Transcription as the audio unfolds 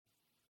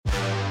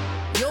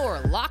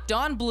You're Locked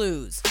On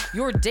Blues,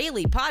 your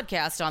daily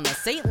podcast on the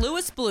St.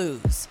 Louis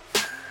Blues.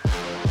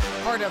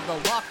 Part of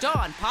the Locked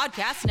On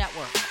Podcast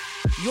Network,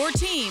 your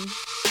team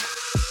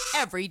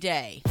every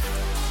day.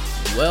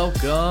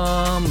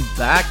 Welcome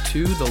back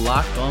to the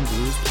Locked On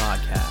Blues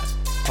podcast,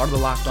 part of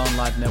the Locked On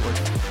Live Network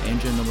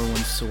and your number one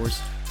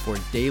source for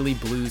daily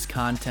Blues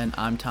content.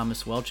 I'm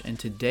Thomas Welch, and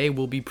today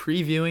we'll be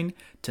previewing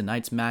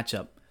tonight's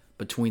matchup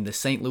between the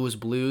St. Louis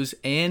Blues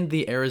and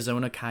the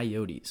Arizona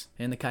Coyotes.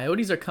 And the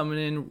Coyotes are coming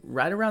in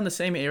right around the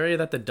same area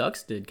that the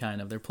Ducks did,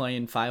 kind of. They're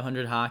playing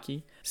 500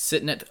 hockey,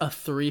 sitting at a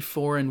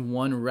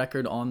 3-4-1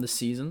 record on the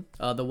season.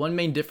 The one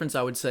main difference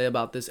I would say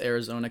about this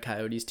Arizona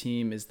Coyotes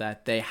team is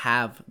that they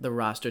have the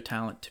roster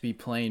talent to be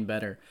playing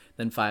better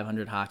than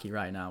 500 hockey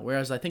right now.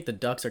 Whereas I think the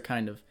Ducks are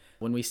kind of,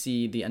 when we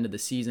see the end of the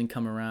season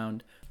come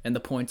around and the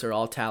points are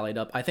all tallied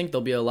up, I think they'll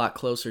be a lot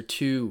closer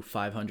to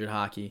 500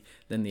 hockey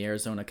than the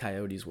Arizona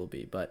Coyotes will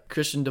be. But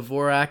Christian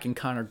Dvorak and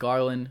Connor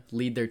Garland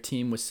lead their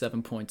team with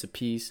 7 points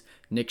apiece.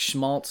 Nick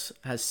Schmaltz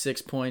has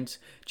 6 points.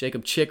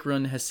 Jacob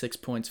Chychrun has 6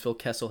 points. Phil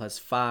Kessel has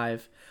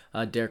 5.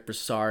 Derek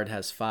Brassard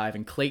has 5.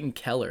 And Clayton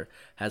Keller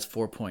has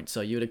 4 points.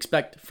 So you would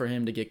expect for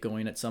him to get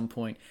going at some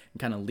point and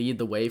kind of lead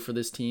the way for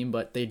this team.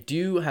 But they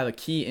do have a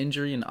key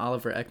injury in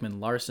Oliver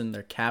Ekman-Larsson,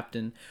 their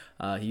captain.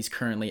 He's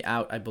currently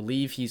out. I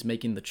believe he's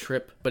making the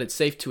trip, but it's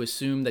safe to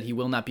assume that he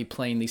will not be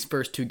playing these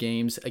first 2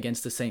 games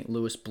against the St.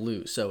 Louis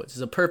Blues. So this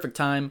is a perfect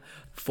time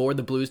for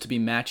the Blues to be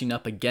matching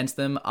up against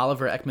them.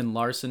 Oliver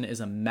Ekman-Larsson is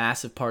a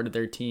massive part of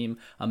their team,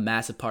 a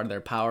massive part of their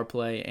power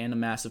play, and a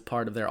massive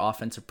part of their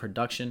offensive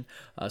production.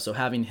 So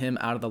having him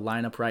out of the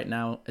lineup right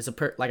now is,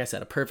 like I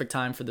said, a perfect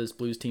time for this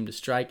Blues team to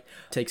strike,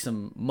 take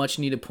some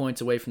much-needed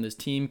points away from this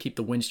team, keep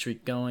the win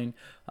streak going,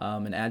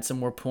 and add some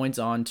more points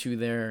on to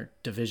their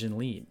division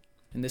lead.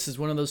 And this is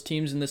one of those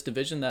teams in this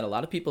division that a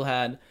lot of people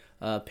had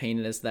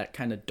painted as that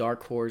kind of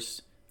dark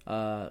horse,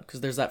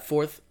 because there's that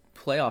 4th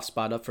playoff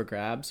spot up for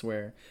grabs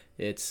where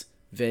it's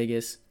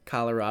Vegas,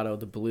 Colorado,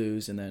 the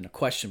Blues, and then a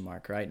question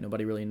mark, right?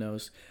 Nobody really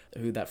knows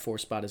who that 4th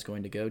spot is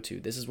going to go to.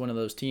 This is one of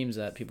those teams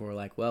that people were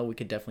like, well, we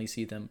could definitely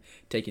see them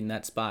taking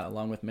that spot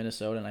along with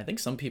Minnesota, and I think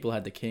some people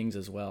had the Kings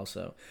as well.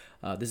 So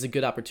this is a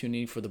good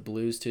opportunity for the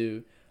Blues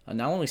to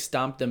not only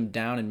stomp them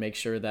down and make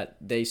sure that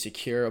they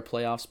secure a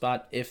playoff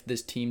spot if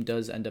this team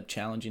does end up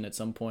challenging at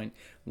some point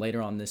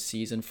later on this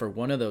season for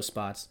one of those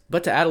spots,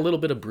 but to add a little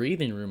bit of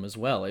breathing room as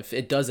well. If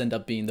it does end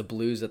up being the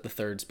Blues at the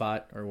 3rd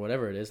spot or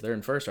whatever it is, they're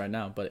in 1st right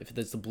now, but if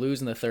it's the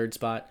Blues in the 3rd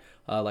spot,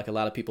 like a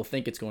lot of people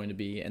think it's going to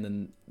be, and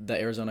then the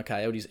Arizona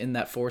Coyotes in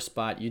that 4th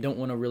spot, you don't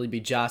want to really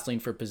be jostling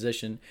for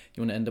position.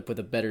 You want to end up with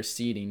a better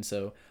seeding.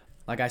 So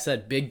like I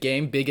said, big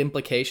game, big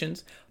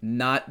implications.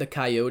 Not the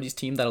Coyotes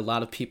team that a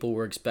lot of people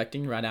were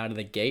expecting right out of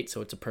the gate,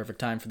 so it's a perfect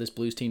time for this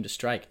Blues team to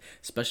strike,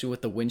 especially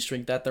with the win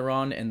streak that they're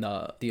on and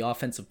the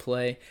offensive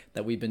play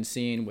that we've been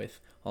seeing with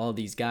all of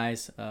these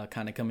guys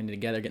kind of coming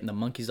together, getting the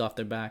monkeys off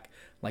their back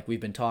like we've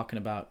been talking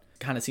about.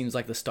 Kind of seems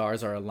like the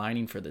stars are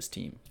aligning for this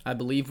team. I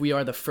believe we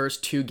are the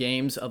first 2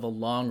 games of a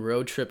long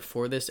road trip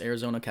for this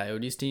Arizona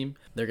Coyotes team.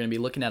 They're going to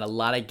be looking at a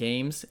lot of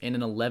games in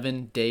an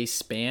 11-day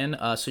span,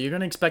 so you're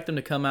going to expect them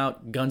to come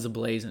out guns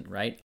a-blazing,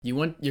 right? You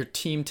want your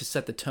team to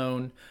set the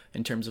tone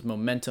in terms of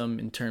momentum,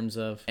 in terms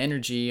of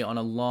energy on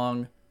a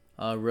long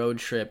road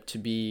trip to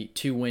be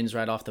 2 wins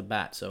right off the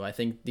bat. So I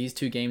think these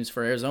 2 games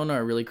for Arizona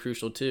are really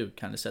crucial too,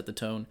 kind of set the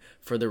tone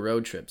for the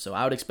road trip. So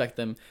I would expect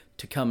them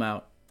to come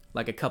out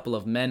like a couple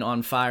of men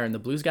on fire, and the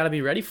Blues got to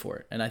be ready for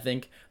it. And I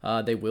think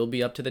they will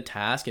be up to the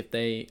task if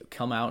they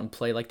come out and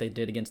play like they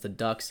did against the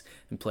Ducks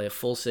and play a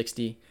full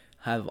 60,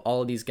 have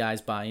all of these guys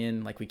buy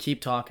in like we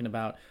keep talking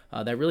about.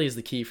 That really is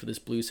the key for this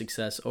Blues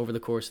success over the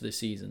course of the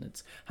season.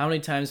 It's how many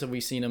times have we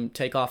seen them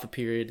take off a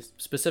period,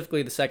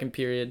 specifically the 2nd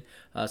period,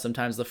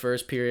 sometimes the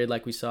 1st period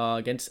like we saw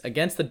against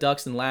the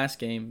Ducks in last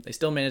game. They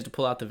still managed to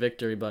pull out the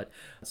victory, but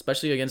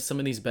especially against some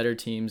of these better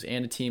teams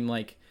and a team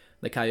like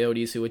the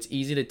Coyotes, who it's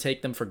easy to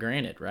take them for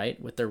granted,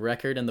 right, with their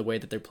record and the way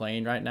that they're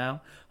playing right now.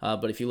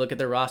 But if you look at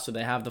their roster,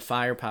 they have the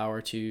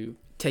firepower to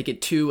take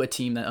it to a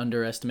team that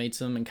underestimates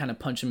them and kind of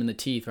punch them in the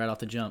teeth right off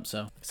the jump.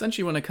 So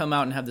essentially you want to come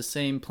out and have the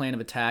same plan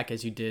of attack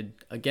as you did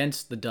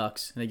against the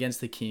Ducks and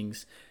against the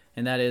Kings,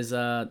 and that is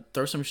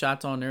throw some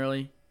shots on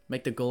early,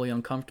 make the goalie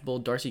uncomfortable.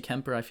 Darcy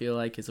Kemper, I feel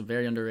like, is a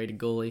very underrated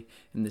goalie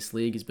in this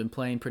league. He's been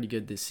playing pretty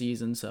good this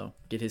season, so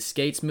get his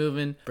skates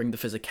moving, bring the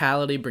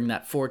physicality, bring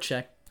that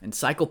forecheck, and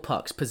cycle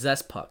pucks,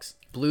 possess pucks.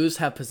 Blues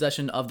have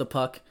possession of the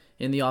puck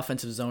in the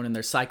offensive zone, and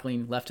they're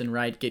cycling left and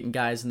right, getting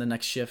guys in the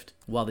next shift,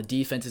 while the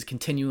defense is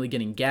continually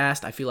getting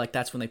gassed. I feel like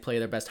that's when they play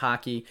their best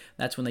hockey.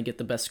 That's when they get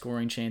the best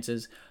scoring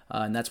chances,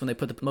 and that's when they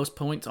put the most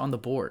points on the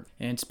board.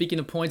 And speaking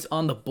of points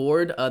on the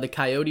board, the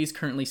Coyotes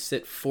currently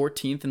sit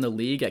 14th in the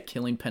league at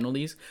killing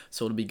penalties,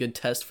 so it'll be a good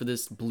test for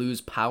this Blues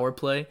power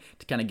play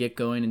to kind of get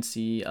going and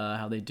see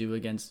how they do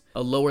against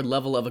a lower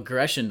level of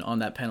aggression on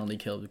that penalty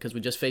kill, because we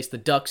just faced the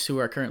Ducks, who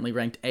are currently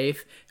ranked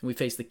 8th, and we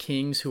faced the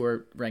Kings, who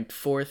are ranked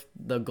 4th.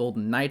 The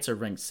Golden Knights are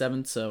ranked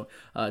 7th, so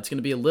it's going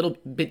to be a little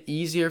bit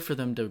easier for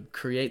them to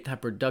create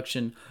that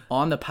production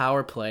on the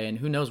power play. And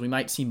who knows, we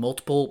might see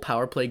multiple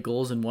power play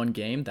goals in one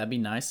game. That'd be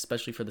nice,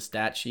 especially for the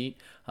stat sheet.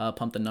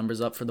 Pump the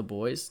numbers up for the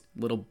boys.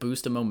 Little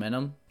boost of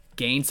momentum.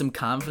 Gain some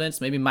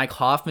confidence. Maybe Mike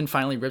Hoffman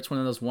finally rips one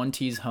of those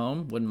 1-Ts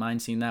home. Wouldn't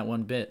mind seeing that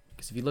one bit.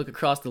 Because if you look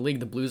across the league,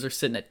 the Blues are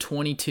sitting at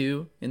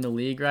 22 in the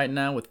league right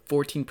now with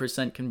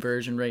 14%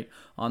 conversion rate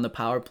on the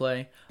power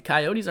play.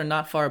 Coyotes are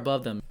not far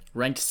above them,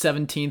 ranked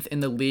 17th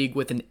in the league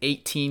with an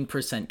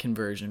 18%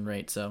 conversion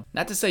rate. So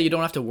not to say you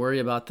don't have to worry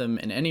about them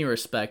in any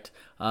respect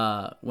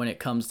when it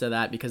comes to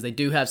that, because they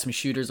do have some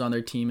shooters on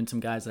their team and some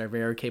guys that are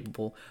very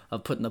capable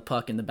of putting the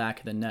puck in the back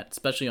of the net,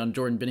 especially on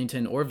Jordan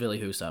Binnington or Ville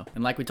Husso.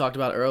 And like we talked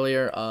about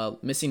earlier,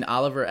 missing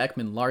Oliver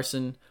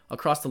Ekman-Larsson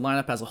across the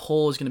lineup as a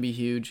whole is going to be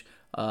huge.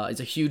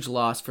 It's a huge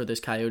loss for this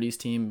Coyotes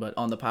team, but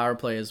on the power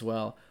play as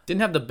well.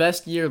 Didn't have the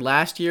best year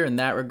last year in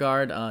that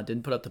regard.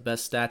 Didn't put up the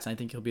best stats. I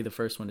think he'll be the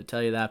first one to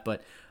tell you that,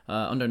 but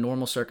under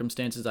normal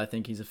circumstances, I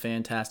think he's a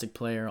fantastic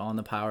player on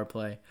the power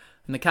play.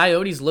 And the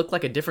Coyotes look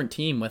like a different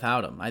team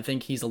without him. I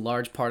think he's a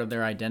large part of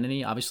their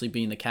identity. Obviously,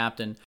 being the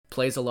captain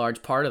plays a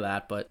large part of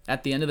that, but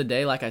at the end of the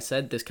day, like I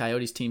said, this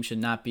Coyotes team should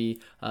not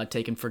be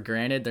taken for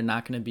granted. They're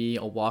not going to be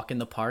a walk in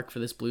the park for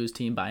this Blues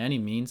team by any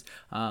means.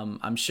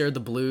 I'm sure the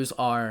Blues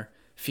are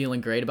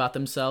feeling great about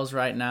themselves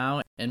right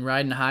now and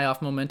riding high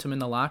off momentum in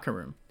the locker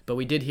room. But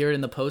we did hear it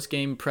in the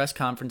post-game press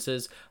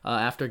conferences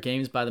after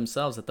games by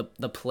themselves that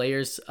the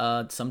players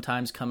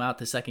sometimes come out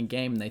the second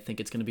game and they think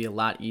it's going to be a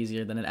lot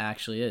easier than it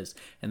actually is.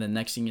 And then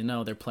next thing you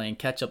know, they're playing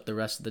catch-up the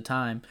rest of the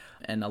time.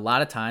 And a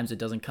lot of times it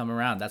doesn't come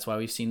around. That's why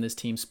we've seen this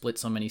team split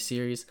so many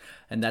series.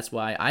 And that's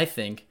why I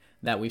think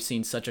that we've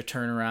seen such a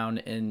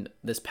turnaround in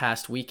this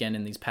past weekend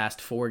in these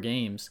past 4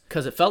 games,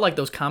 because it felt like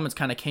those comments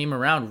kind of came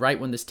around right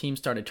when this team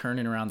started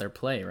turning around their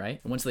play, right?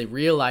 And once they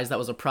realized that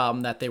was a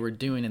problem that they were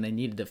doing and they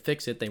needed to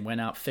fix it, they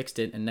went out, fixed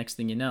it, and next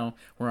thing you know,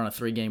 we're on a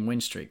 3-game win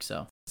streak.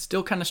 So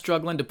still kind of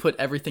struggling to put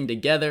everything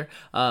together,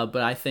 but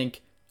I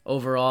think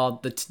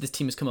overall this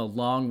team has come a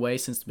long way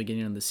since the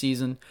beginning of the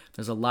season.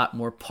 There's a lot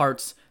more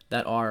parts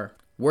that are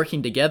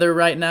working together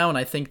right now, and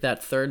I think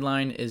that third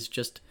line is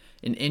just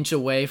an inch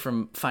away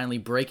from finally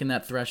breaking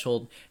that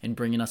threshold and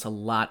bringing us a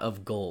lot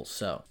of goals.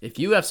 So if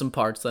you have some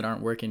parts that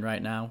aren't working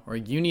right now, or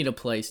you need a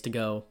place to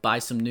go buy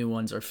some new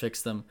ones or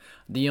fix them,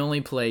 the only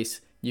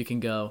place you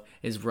can go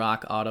is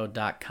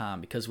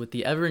rockauto.com, because with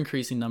the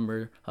ever-increasing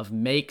number of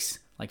makes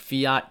like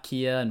Fiat,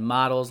 Kia, and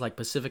models like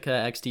Pacifica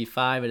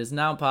XT5, it is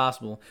now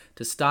possible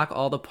to stock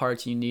all the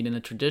parts you need in a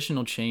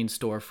traditional chain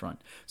storefront.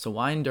 So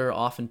why endure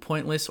often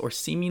pointless or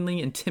seemingly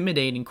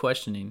intimidating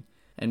questioning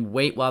and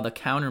wait while the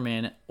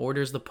counterman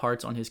orders the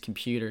parts on his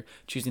computer,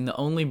 choosing the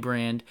only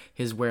brand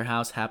his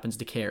warehouse happens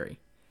to carry?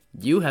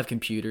 You have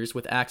computers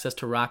with access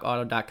to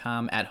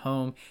rockauto.com at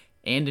home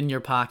and in your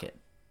pocket.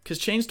 Because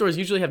chain stores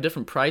usually have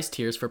different price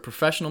tiers for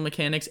professional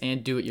mechanics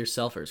and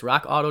do-it-yourselfers.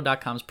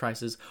 RockAuto.com's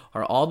prices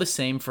are all the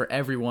same for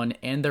everyone,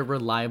 and they're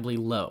reliably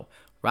low.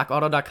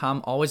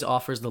 RockAuto.com always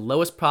offers the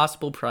lowest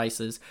possible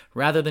prices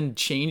rather than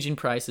changing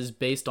prices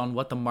based on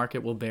what the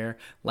market will bear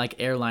like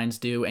airlines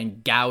do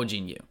and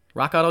gouging you.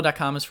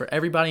 RockAuto.com is for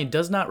everybody and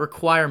does not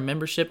require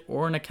membership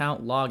or an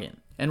account login.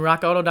 And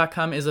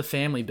RockAuto.com is a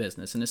family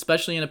business, and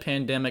especially in a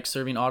pandemic,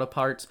 serving auto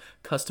parts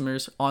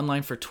customers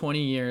online for 20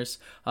 years,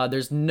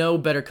 there's no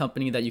better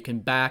company that you can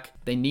back.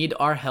 They need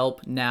our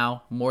help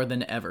now more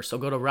than ever. So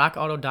go to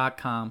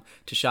RockAuto.com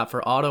to shop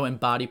for auto and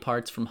body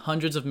parts from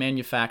hundreds of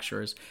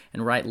manufacturers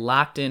and write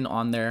 "Locked In"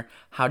 on their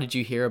 "How did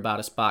you hear about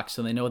us" box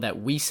so they know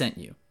that we sent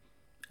you.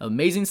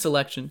 Amazing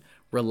selection,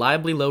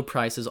 reliably low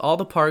prices, all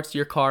the parts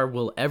your car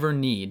will ever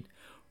need.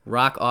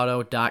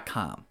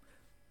 RockAuto.com.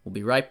 We'll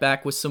be right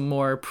back with some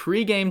more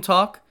pre-game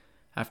talk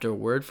after a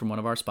word from one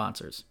of our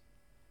sponsors.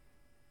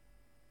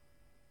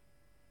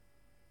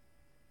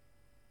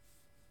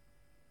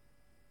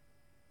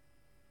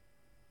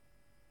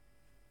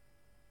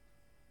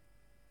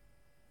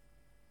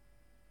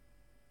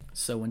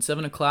 So when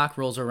 7 o'clock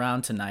rolls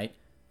around tonight,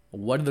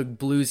 what are the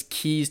Blues'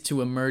 keys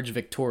to emerge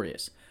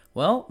victorious?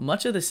 Well,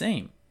 much of the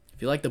same. I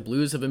feel like the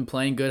Blues have been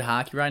playing good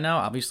hockey right now.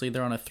 Obviously,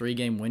 they're on a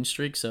 3-game win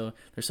streak, so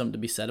there's something to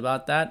be said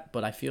about that.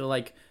 But I feel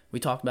like we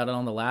talked about it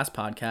on the last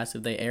podcast.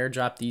 If they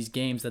airdrop these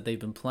games that they've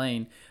been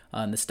playing,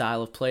 and the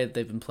style of play that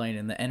they've been playing,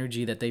 and the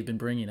energy that they've been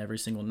bringing every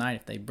single night,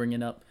 if they bring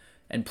it up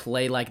and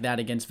play like that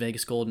against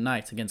Vegas Golden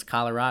Knights, against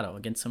Colorado,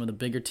 against some of the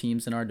bigger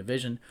teams in our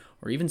division,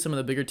 or even some of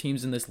the bigger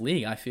teams in this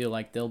league, I feel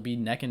like they'll be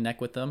neck and neck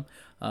with them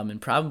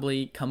and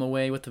probably come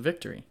away with the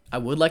victory. I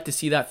would like to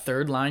see that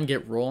third line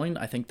get rolling.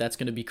 I think that's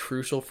going to be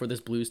crucial for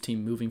this Blues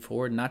team moving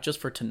forward, not just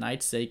for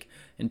tonight's sake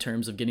in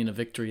terms of getting a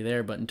victory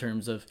there, but in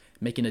terms of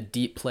making a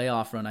deep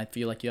playoff run. I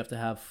feel like you have to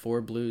have 4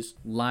 Blues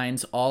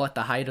lines all at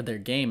the height of their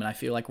game, and I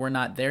feel like we're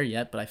not there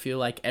yet, but I feel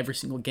like every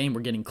single game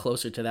we're getting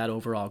closer to that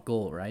overall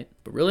goal, right?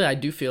 But really, I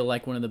do feel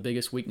like one of the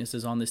biggest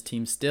weaknesses on this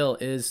team still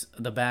is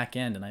the back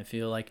end, and I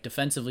feel like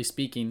defensively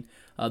speaking,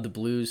 the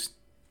Blues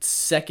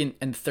second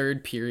and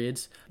third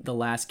periods, the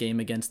last game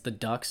against the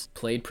Ducks,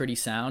 played pretty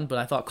sound, but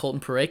I thought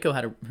Colton Parayko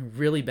had a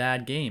really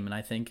bad game, and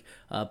I think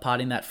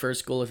potting that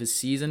first goal of his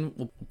season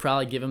will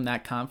probably give him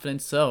that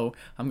confidence. So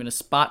I'm going to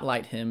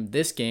spotlight him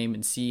this game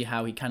and see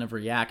how he kind of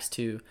reacts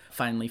to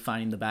finally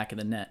finding the back of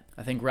the net.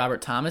 I think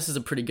Robert Thomas is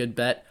a pretty good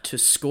bet to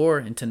score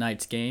in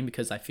tonight's game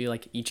because I feel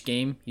like each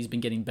game he's been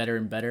getting better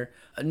and better.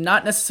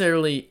 Not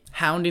necessarily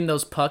hounding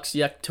those pucks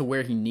yet to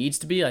where he needs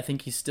to be. I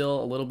think he's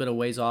still a little bit of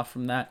ways off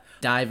from that,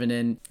 diving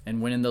in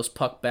and winning those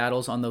puck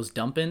battles on those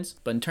dump-ins.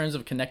 But in terms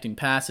of connecting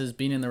passes,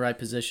 being in the right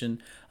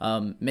position,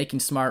 making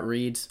smart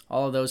reads,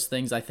 all of those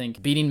things, I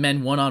think beating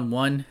men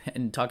one-on-one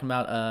and talking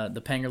about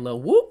the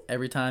Pangerlow whoop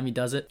every time he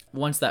does it.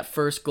 Once that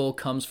first goal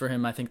comes for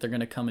him, I think they're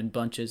going to come in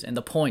bunches, and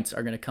the points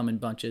are going to come in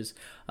bunches.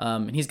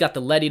 And he's got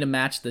the Letty to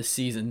match this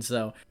season,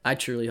 so I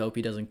truly hope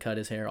he doesn't cut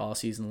his hair all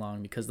season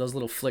long because those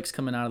little flicks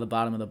coming out of the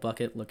bottom of the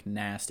bucket look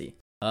nasty.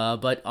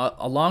 But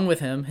along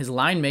with him, his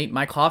line mate,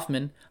 Mike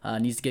Hoffman,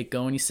 needs to get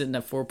going. He's sitting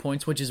at 4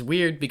 points, which is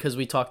weird because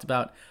we talked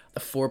about the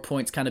 4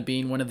 points kind of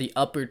being one of the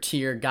upper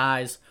tier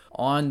guys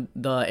on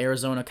the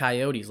Arizona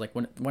Coyotes. Like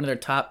one of their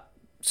top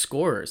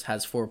scorers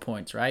has 4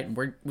 points, right? And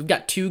we've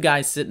got two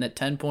guys sitting at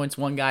 10 points,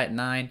 one guy at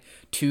 9,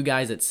 two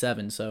guys at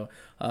 7. So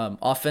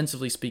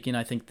offensively speaking,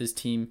 I think this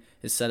team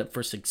is set up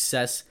for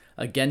success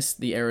against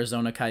the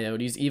Arizona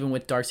Coyotes, even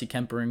with Darcy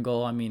Kemper in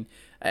goal. I mean,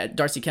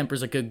 Darcy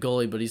Kemper's a good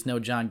goalie, but he's no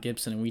John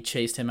Gibson, and we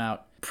chased him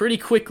out pretty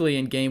quickly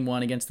in Game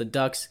 1 against the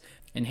Ducks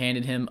and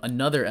handed him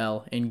another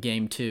L in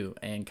Game 2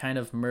 and kind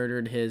of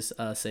murdered his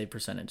save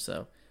percentage.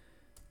 So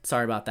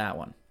sorry about that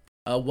one.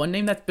 One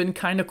name that's been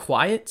kind of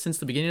quiet since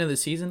the beginning of the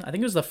season, I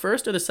think it was the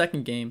first or the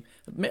second game.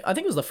 I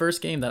think it was the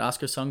first game that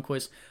Oskar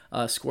Sundqvist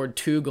scored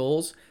 2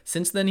 goals.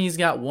 Since then, he's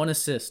got 1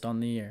 assist on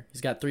the year.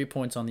 He's got 3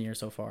 points on the year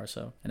so far.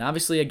 And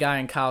obviously, a guy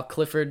in Kyle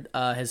Clifford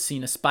has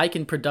seen a spike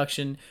in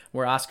production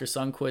where Oskar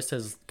Sundqvist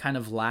has kind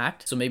of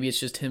lacked. So maybe it's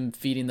just him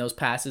feeding those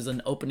passes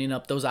and opening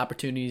up those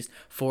opportunities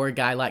for a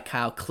guy like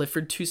Kyle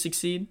Clifford to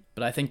succeed.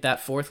 But I think that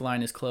fourth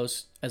line is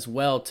close as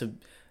well to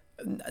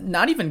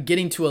not even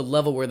getting to a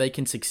level where they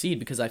can succeed,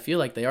 because I feel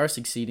like they are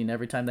succeeding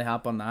every time they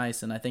hop on the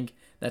ice, and I think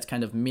that's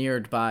kind of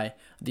mirrored by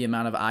the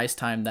amount of ice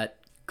time that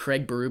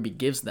Craig Berube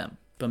gives them.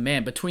 But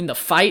man, between the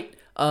fight,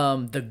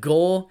 the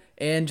goal,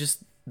 and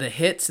just the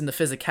hits and the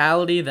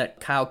physicality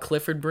that Kyle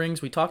Clifford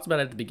brings, we talked about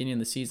at the beginning of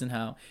the season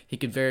how he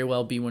could very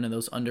well be one of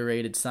those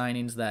underrated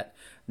signings that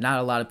not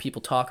a lot of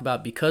people talk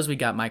about because we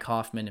got Mike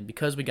Hoffman and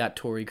because we got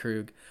Torrey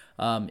Krug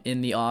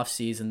in the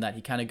offseason, that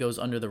he kind of goes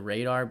under the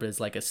radar but is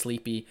like a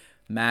sleepy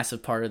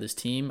massive part of this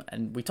team.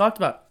 And we talked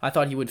about, I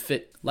thought he would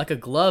fit like a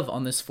glove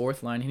on this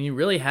fourth line, and he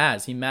really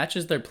has. He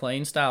matches their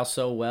playing style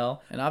so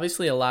well, and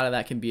obviously a lot of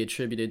that can be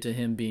attributed to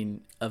him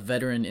being a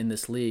veteran in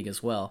this league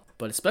as well.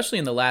 But especially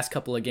in the last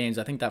couple of games,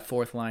 I think that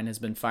fourth line has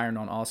been firing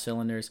on all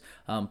cylinders,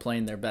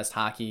 playing their best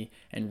hockey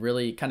and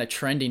really kind of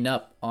trending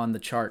up on the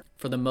chart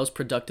for the most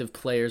productive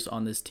players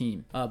on this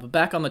team. But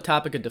back on the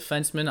topic of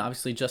defensemen,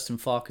 obviously Justin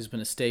Faulk has been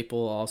a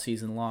staple all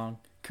season long.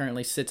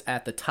 Currently sits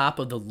at the top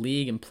of the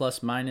league in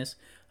plus minus,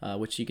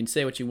 which you can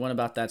say what you want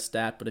about that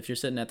stat, but if you're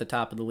sitting at the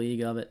top of the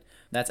league of it,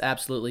 that's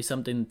absolutely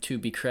something to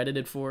be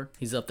credited for.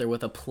 He's up there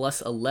with a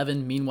plus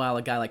 11. Meanwhile,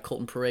 a guy like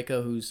Colton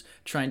Parayko, who's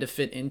trying to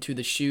fit into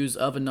the shoes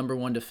of a number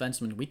one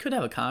defenseman, we could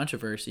have a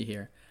controversy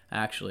here,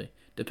 actually,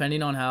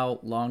 depending on how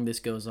long this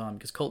goes on,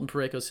 because Colton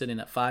Parayko's sitting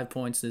at 5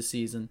 points this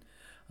season,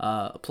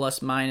 a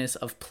plus minus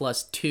of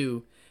plus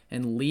 2,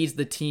 and leads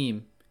the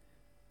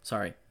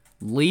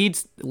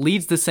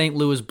St.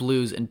 Louis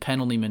Blues in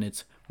penalty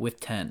minutes with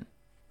 10.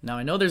 Now,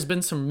 I know there's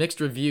been some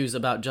mixed reviews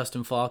about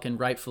Justin Faulk, and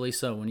rightfully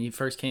so. When he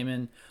first came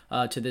in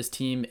to this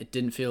team, it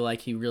didn't feel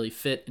like he really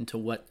fit into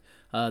what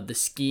the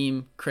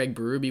scheme Craig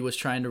Berube was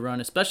trying to run,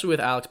 especially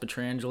with Alex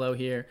Pietrangelo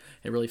here.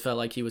 It really felt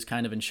like he was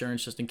kind of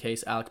insurance just in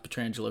case Alex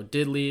Pietrangelo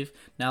did leave.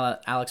 Now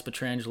that Alex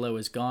Pietrangelo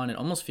is gone, it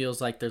almost feels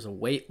like there's a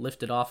weight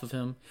lifted off of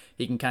him.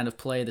 He can kind of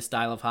play the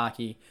style of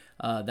hockey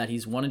that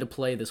he's wanted to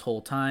play this whole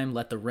time,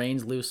 let the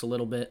reins loose a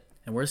little bit.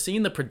 And we're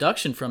seeing the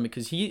production from it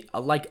because he,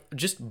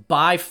 just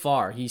by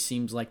far, he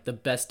seems like the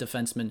best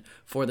defenseman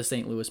for the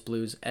St. Louis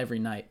Blues every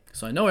night.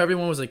 So I know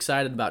everyone was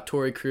excited about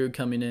Torrey Krug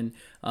coming in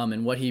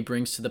and what he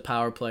brings to the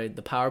power play.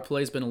 The power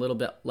play has been a little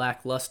bit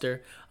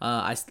lackluster.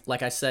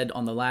 Like I said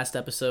on the last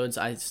episodes,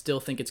 I still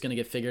think it's going to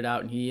get figured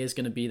out, and he is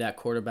going to be that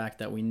quarterback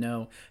that we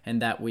know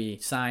and that we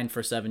signed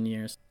for 7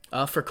 years.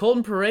 For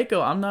Colton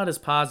Parayko, I'm not as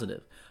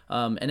positive.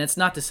 And it's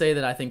not to say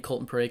that I think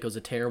Colton Parayko is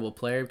a terrible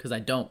player, because I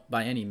don't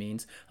by any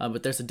means.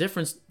 But there's a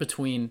difference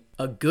between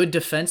a good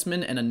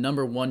defenseman and a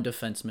number one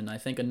defenseman. I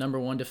think a number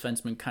one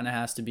defenseman kind of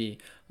has to be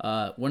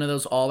one of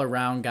those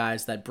all-around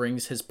guys that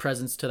brings his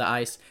presence to the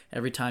ice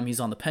every time he's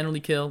on the penalty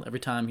kill, every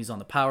time he's on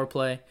the power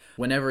play,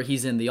 whenever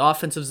he's in the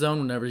offensive zone,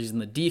 whenever he's in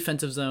the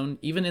defensive zone,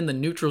 even in the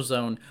neutral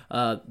zone,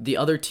 the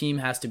other team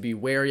has to be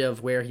wary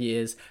of where he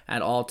is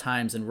at all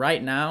times. And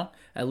right now,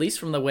 at least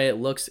from the way it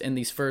looks in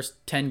these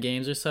first 10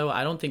 games or so,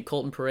 I don't think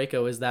Colton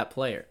Parayko is that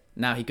player.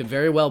 Now, he could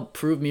very well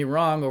prove me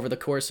wrong over the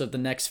course of the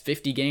next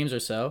 50 games or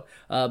so,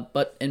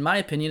 but in my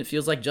opinion, it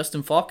feels like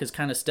Justin Falk has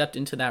kind of stepped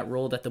into that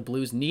role that the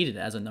Blues needed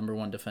as a number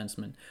one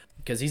defenseman,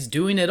 because he's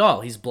doing it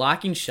all. He's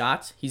blocking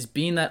shots. He's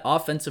being that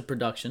offensive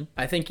production.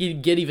 I think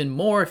he'd get even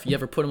more if you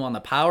ever put him on the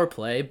power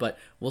play, but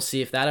we'll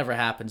see if that ever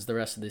happens the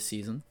rest of this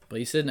season. But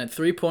he's sitting at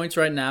 3 points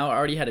right now.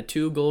 Already had a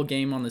 2-goal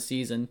game on the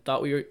season.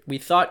 We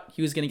thought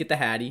he was going to get the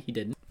Hattie. He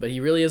didn't. But he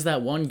really is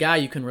that one guy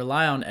you can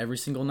rely on every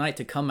single night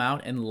to come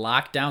out and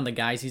lock down the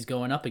guys he's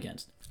going up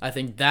against. I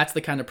think that's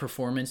the kind of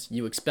performance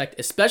you expect,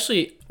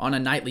 especially on a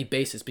nightly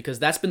basis, because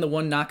that's been the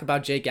one knock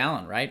about Jake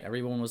Allen, right?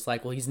 Everyone was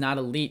like, well, he's not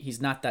elite. He's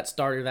not that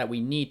starter that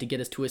we need to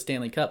get us to a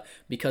Stanley Cup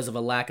because of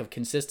a lack of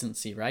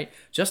consistency, right?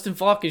 Justin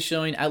Falk is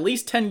showing at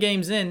least 10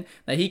 games in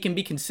that he can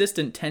be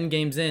consistent 10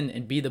 games in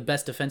and be the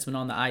best defenseman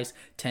on the ice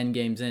 10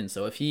 games in.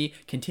 So if he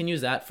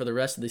continues that for the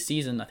rest of the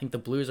season, I think the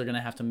Blues are going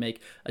to have to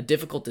make a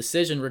difficult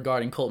decision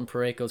regarding Colton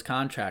Parayko's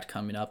contract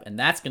coming up, and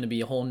that's going to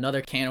be a whole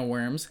nother can of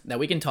worms that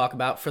we can talk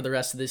about for the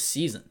rest of this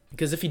season.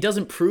 Because if he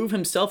doesn't prove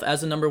himself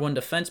as a number one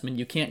defenseman,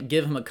 you can't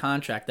give him a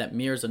contract that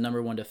mirrors a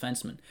number one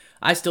defenseman.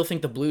 I still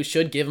think the Blues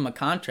should give him a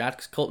contract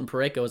because Colton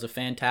Parayko is a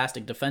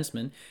fantastic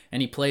defenseman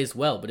and he plays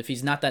well. But if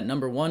he's not that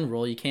number one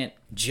role, you can't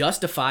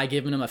justify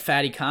giving him a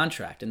fatty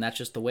contract, and that's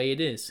just the way it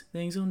is.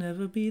 Things will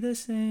never be the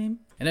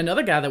same. And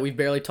another guy that we've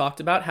barely talked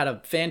about had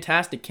a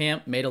fantastic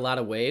camp, made a lot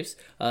of waves.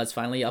 Is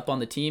finally up on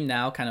the team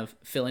now, kind of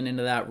filling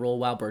into that role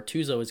while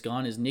Bertuzzo is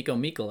gone, is Niko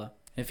Mikkola.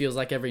 It feels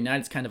like every night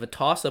it's kind of a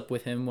toss-up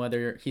with him,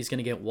 whether he's going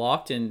to get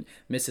walked and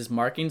miss his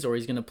markings or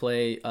he's going to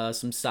play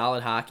some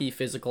solid hockey,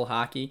 physical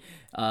hockey,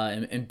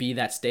 and be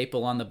that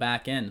staple on the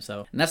back end.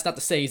 And that's not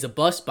to say he's a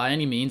bust by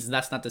any means. And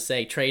that's not to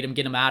say trade him,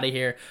 get him out of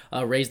here,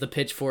 raise the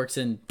pitchforks,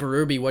 and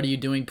Berube, what are you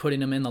doing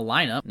putting him in the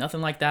lineup?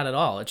 Nothing like that at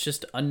all. It's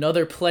just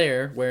another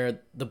player where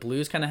the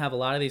Blues kind of have a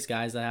lot of these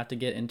guys that have to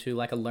get into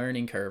like a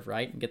learning curve,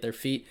 right? And get their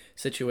feet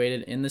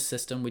situated in the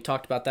system. We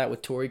talked about that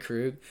with Torrey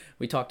Krug.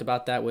 We talked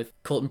about that with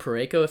Colton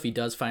Parayko if he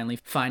does finally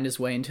find his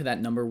way into that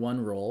number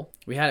one role.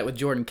 We had it with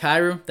Jordan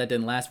Kyrou. That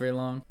didn't last very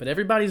long. But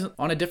everybody's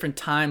on a different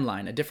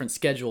timeline, a different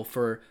schedule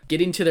for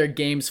getting to their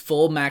game's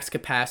full max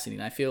capacity.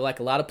 And I feel like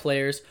a lot of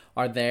players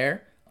are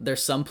there.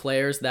 There's some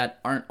players that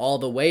aren't all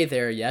the way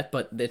there yet,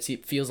 but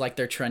it feels like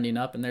they're trending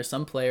up. And there's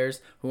some players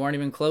who aren't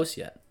even close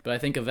yet. But I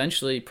think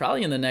eventually,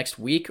 probably in the next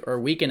week or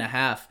week and a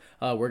half,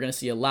 we're going to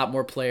see a lot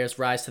more players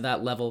rise to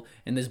that level,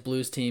 and this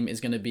Blues team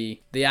is going to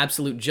be the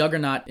absolute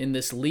juggernaut in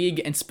this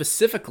league and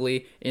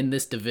specifically in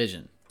this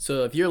division.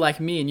 So if you're like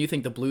me and you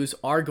think the Blues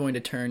are going to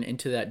turn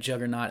into that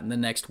juggernaut in the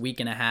next week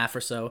and a half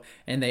or so,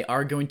 and they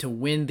are going to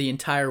win the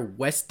entire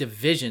West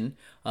Division,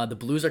 the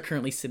Blues are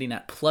currently sitting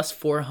at plus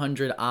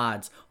 400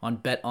 odds on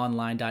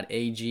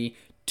betonline.ag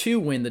to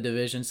win the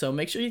division. So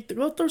make sure you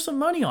go throw some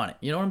money on it.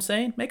 You know what I'm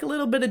saying? Make a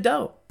little bit of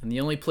dough. And the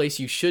only place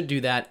you should do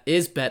that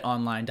is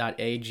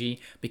betonline.ag,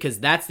 because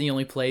that's the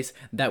only place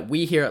that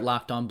we here at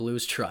Locked On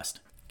Blues trust.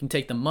 You can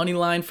take the money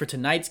line for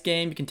tonight's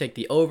game. You can take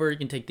the over. You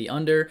can take the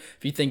under.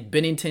 If you think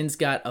Binnington's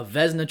got a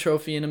Vezina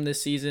trophy in him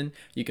this season,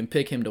 you can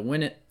pick him to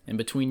win it. And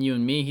between you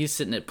and me, he's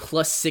sitting at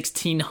plus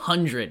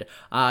 1,600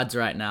 odds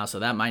right now, so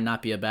that might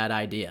not be a bad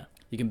idea.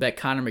 You can bet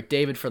Connor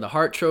McDavid for the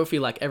Hart Trophy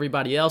like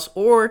everybody else,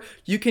 or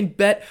you can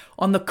bet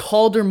on the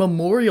Calder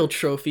Memorial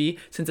Trophy,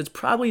 since it's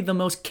probably the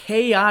most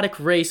chaotic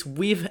race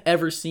we've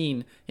ever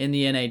seen in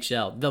the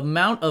NHL. The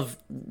amount of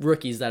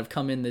rookies that have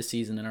come in this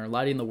season and are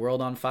lighting the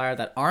world on fire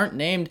that aren't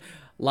named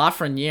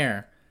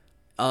Lafreniere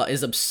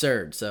is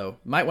absurd. So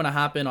might want to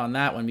hop in on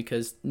that one,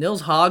 because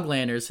Nils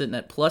Hoglander is sitting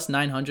at plus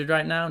 900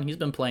 right now, and he's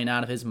been playing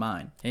out of his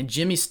mind. And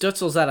Jimmy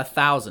Stutzel's at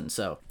 1,000.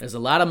 So there's a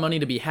lot of money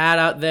to be had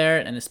out there,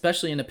 and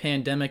especially in a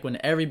pandemic when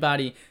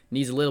everybody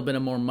needs a little bit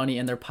of more money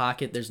in their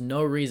pocket, there's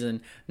no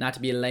reason not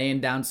to be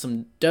laying down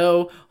some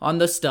dough on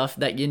the stuff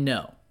that you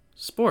know,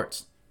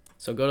 sports.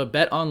 So go to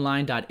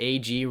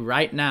betonline.ag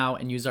right now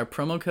and use our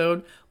promo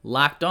code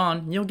LOCKEDON,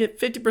 and you'll get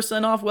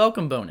 50% off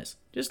welcome bonus.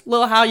 Just a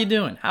little how you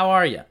doing? How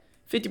are you?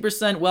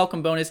 50%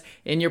 welcome bonus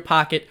in your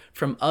pocket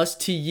from us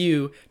to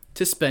you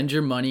to spend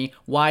your money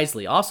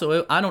wisely.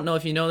 Also, I don't know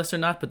if you know this or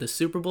not, but the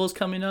Super Bowl is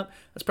coming up.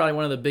 That's probably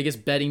one of the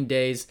biggest betting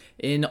days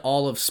in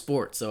all of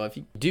sports. So if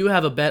you do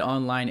have a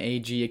BetOnline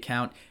AG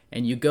account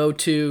and you go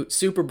to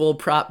Super Bowl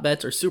prop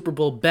bets or Super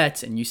Bowl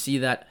bets and you see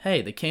that,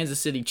 hey, the Kansas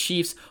City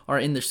Chiefs are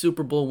in the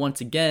Super Bowl once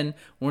again,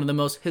 one of the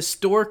most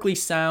historically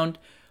sound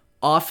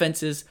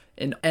offenses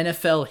in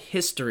NFL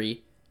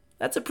history,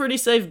 that's a pretty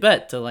safe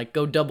bet to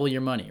go double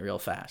your money real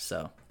fast.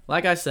 So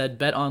like I said,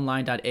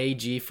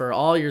 betonline.ag for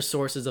all your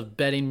sources of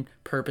betting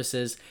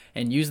purposes,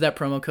 and use that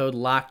promo code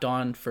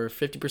LOCKEDON for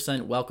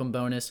 50% welcome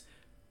bonus.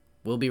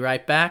 We'll be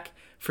right back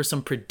for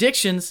some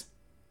predictions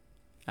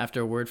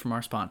after a word from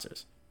our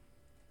sponsors.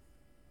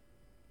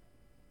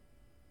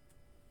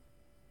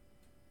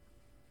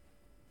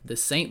 The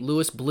St.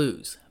 Louis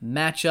Blues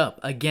match up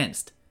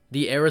against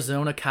the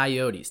Arizona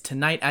Coyotes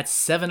tonight at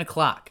 7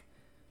 o'clock.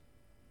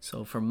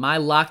 So for my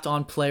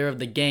locked-on player of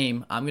the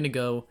game, I'm going to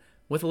go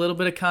with a little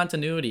bit of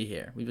continuity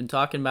here. We've been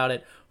talking about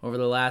it over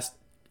the last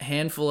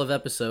handful of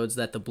episodes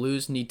that the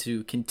Blues need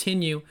to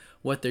continue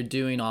what they're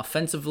doing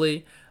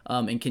offensively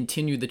and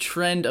continue the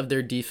trend of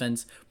their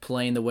defense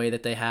playing the way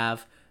that they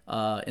have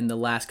in the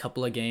last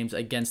couple of games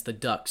against the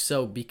Ducks.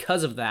 So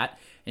because of that,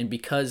 and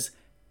because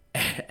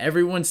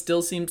everyone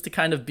still seems to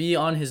kind of be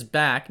on his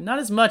back, not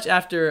as much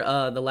after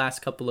the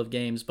last couple of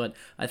games, but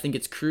I think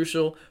it's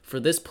crucial for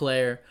this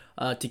player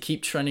to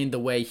keep trending the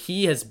way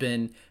he has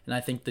been, and I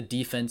think the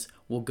defense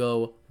will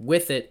go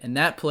with it. And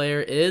that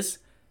player is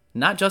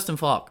not Justin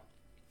Faulk.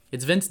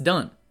 It's Vince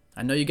Dunn.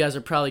 I know you guys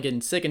are probably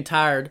getting sick and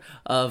tired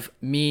of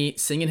me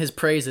singing his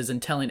praises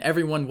and telling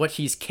everyone what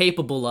he's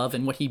capable of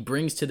and what he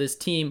brings to this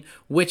team,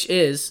 which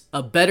is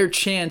a better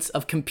chance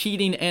of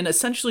competing and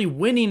essentially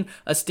winning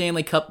a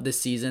Stanley Cup this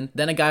season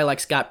than a guy like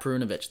Scott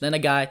Perunovich, than a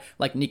guy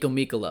like Niko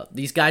Mikula.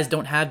 These guys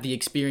don't have the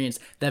experience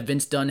that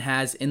Vince Dunn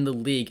has in the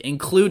league,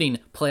 including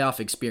playoff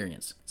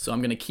experience. So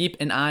I'm going to keep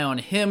an eye on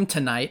him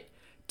tonight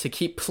to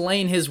keep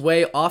playing his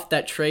way off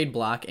that trade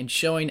block and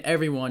showing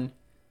everyone,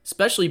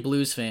 especially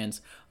Blues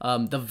fans,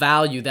 the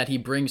value that he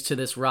brings to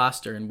this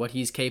roster and what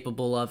he's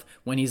capable of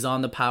when he's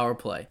on the power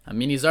play. I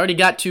mean, he's already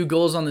got 2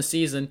 goals on the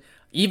season,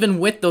 even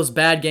with those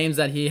bad games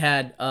that he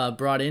had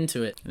brought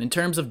into it. And in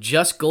terms of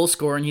just goal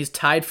scoring, he's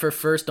tied for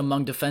first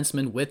among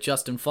defensemen with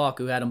Justin Faulk,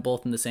 who had them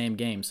both in the same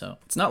game. So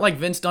it's not like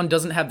Vince Dunn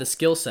doesn't have the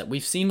skill set.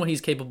 We've seen what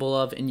he's capable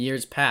of in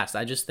years past.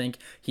 I just think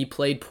he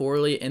played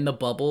poorly in the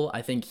bubble.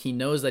 I think he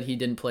knows that he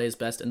didn't play his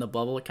best in the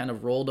bubble. It kind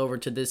of rolled over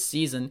to this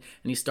season,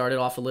 and he started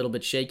off a little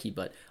bit shaky.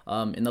 But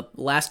in the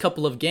last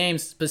couple of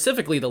games,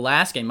 specifically the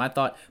last game, I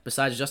thought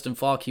besides Justin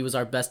Faulk, he was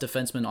our best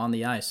defenseman on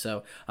the ice.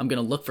 So I'm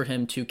going to look for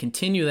him to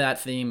continue that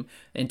theme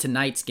in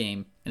tonight's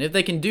game. And if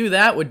they can do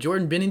that with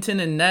Jordan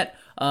Binnington in net,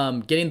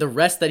 getting the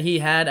rest that he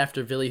had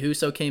after Ville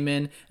Husso came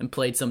in and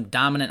played some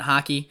dominant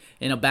hockey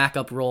in a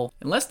backup role,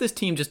 unless this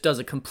team just does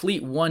a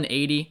complete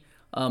 180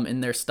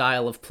 in their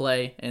style of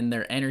play and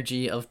their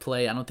energy of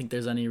play, I don't think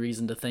there's any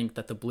reason to think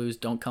that the Blues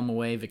don't come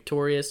away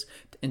victorious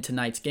in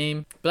tonight's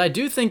game. But I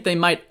do think they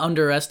might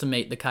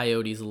underestimate the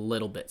Coyotes a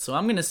little bit. So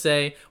I'm going to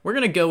say we're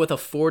going to go with a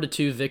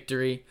 4-2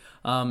 victory,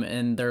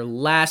 and their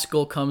last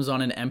goal comes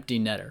on an empty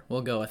netter.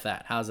 We'll go with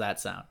that. How's that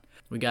sound?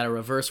 We got a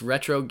reverse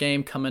retro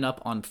game coming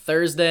up on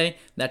Thursday.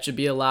 That should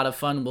be a lot of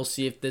fun. We'll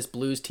see if this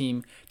Blues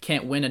team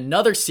can't win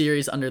another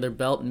series under their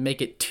belt and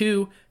make it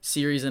 2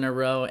 series in a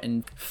row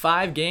and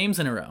 5 games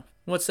in a row.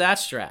 What's that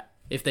strat?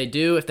 If they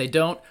do, if they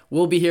don't,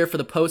 we'll be here for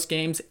the post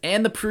games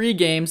and the pre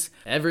games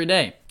every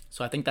day.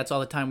 So I think that's all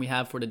the time we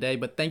have for today.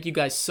 But thank you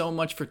guys so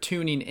much for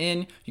tuning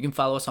in. You can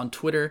follow us on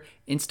Twitter,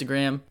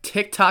 Instagram,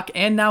 TikTok,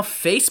 and now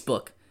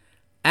Facebook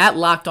at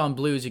Locked On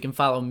Blues. You can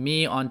follow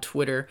me on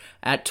Twitter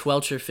at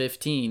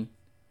Twelcher15.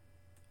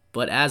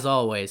 But as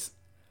always,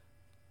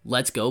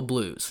 let's go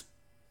Blues.